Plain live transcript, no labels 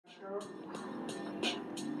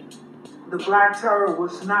The Black Terror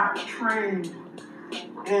was not trained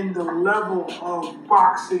in the level of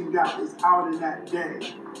boxing that was out in that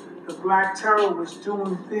day. The Black Terror was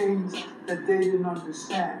doing things that they didn't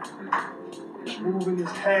understand. Moving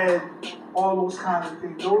his head, all those kinds of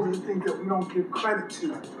things. Those are the things that we don't give credit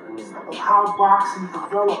to, of how boxing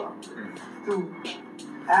developed through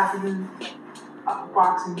African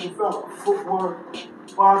boxing developed. Footwork,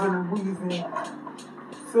 bobbing and weaving,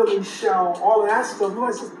 Philly shell, all of that stuff.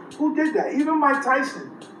 Nobody says, who did that? Even Mike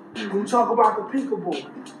Tyson. When you talk about the peekaboo,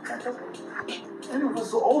 any of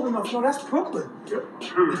us are old enough to know that's Brooklyn. Yep.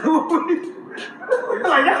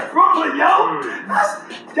 Like, that's Brooklyn, yo.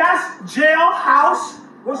 That's Jailhouse.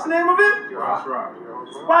 What's the name of it? Rock.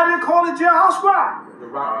 Why do they call it Jailhouse Rock? The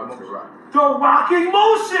Rock. The rocking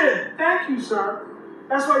motion. Thank you, sir.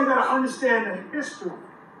 That's why you gotta understand the history.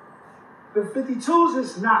 The 52s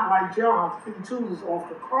is not like Jailhouse. The 52s is off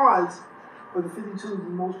the cards, but the 52s is the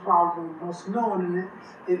most powerful, most known, and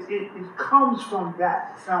it comes from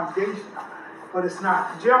that foundation. But it's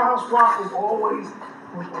not. Jailhouse Rock was always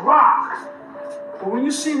with rock. But when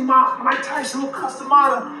you see Mike Tyson with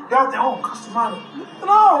Customata, they're out there, oh, Customata.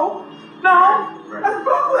 No, that's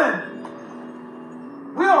Brooklyn.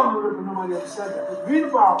 We all knew it, but nobody ever said that. But read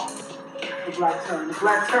about the Black Terror. The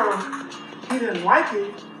Black Terror, he didn't like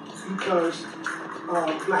it because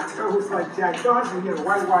Black Terror was like Jack Johnson. He had a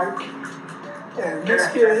white wife and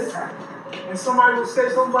mixed kids, and somebody would say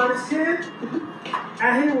something about his kid,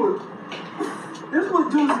 and he would, this is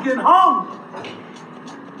what dudes getting hung.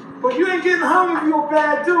 But you ain't getting hung if you're a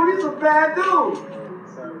bad dude. He's a bad dude.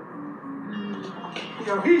 You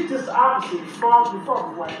know, he's just the opposite. His father's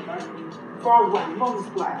white, right? His father's white, his mother's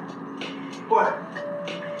black. But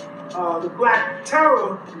the Black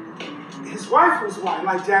Terror, his wife was white,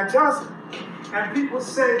 like Jack Johnson. And people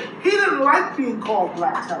say he didn't like being called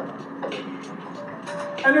Black Terror.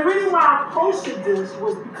 And the reason why I posted this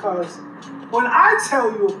was because when I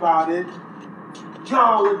tell you about it,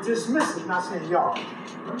 y'all are dismissive. Not saying y'all,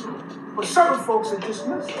 but certain folks are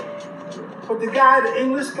dismissive. But the guy, the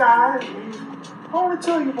English guy, I want to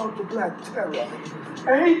tell you about the Black Terror.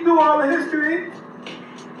 And he threw all the history.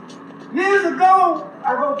 Years ago,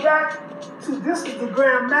 I go back to, this is the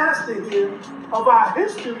Grand Master here of our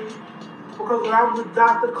history, because when I was with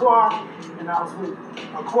Dr. Clark, and I was with,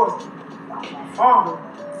 of course, my father,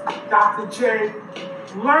 Dr. J,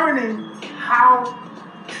 learning how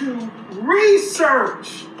to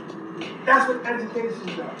research. That's what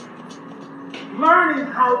education does. Learning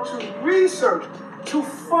how to research, to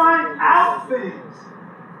find out things.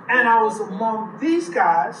 And I was among these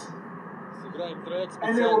guys,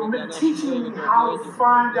 and they were teaching me how to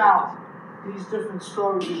find out these different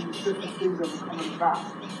stories and these different things that were coming about.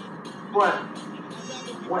 But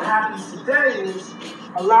what happens today is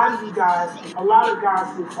a lot of guys who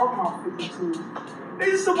are talking about 52s, they're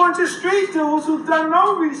just a bunch of street dudes who've done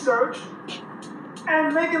no research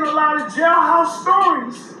and making a lot of jailhouse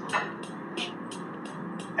stories.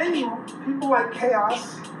 And you know, people like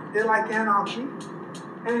chaos, they like anarchy,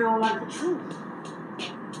 and they don't like the truth.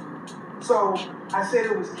 So I said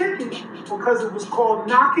it was kicking because it was called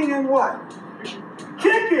knocking and what?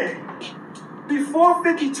 Kicking. Before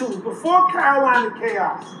 52, before Carolina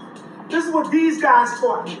Chaos. This is what these guys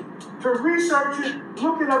taught me. To research it,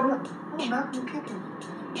 look it up, oh, knocking and kicking.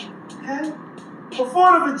 Okay?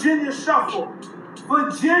 Before the Virginia Shuffle.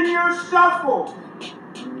 Virginia Shuffle.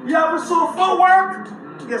 You ever saw footwork?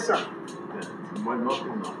 Yes, sir.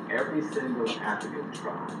 Every single African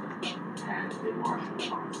tribe had a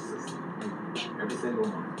martial arts system. Every single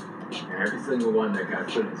one. And every single one that got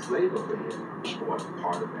put in slave over here was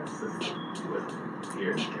part of that system.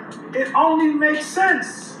 Here in the Caribbean. It only makes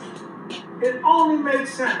sense. It only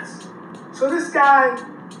makes sense. So this guy,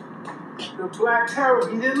 the Black Terror,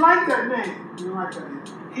 he didn't like that name. He didn't like that name.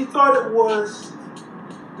 He thought it was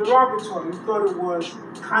derogatory. He thought it was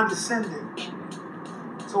condescending.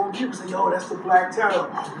 So when people say, yo, that's the Black Terror,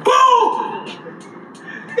 boom!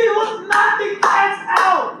 He was knocking cats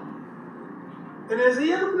out. And they say,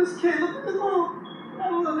 yeah, look at this kid. Look at this little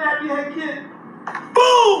nappy head kid.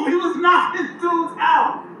 Boom! He was knocking dudes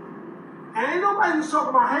out. And ain't nobody was talking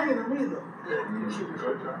about hanging him either.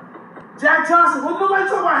 Jack Johnson. Wasn't nobody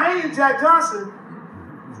talking about hanging Jack Johnson.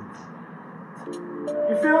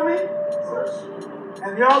 You feel me?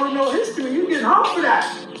 And y'all who know history, you getting hung for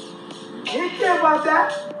that. You ain't care about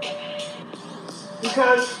that.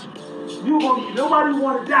 Because nobody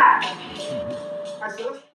want to die. I said,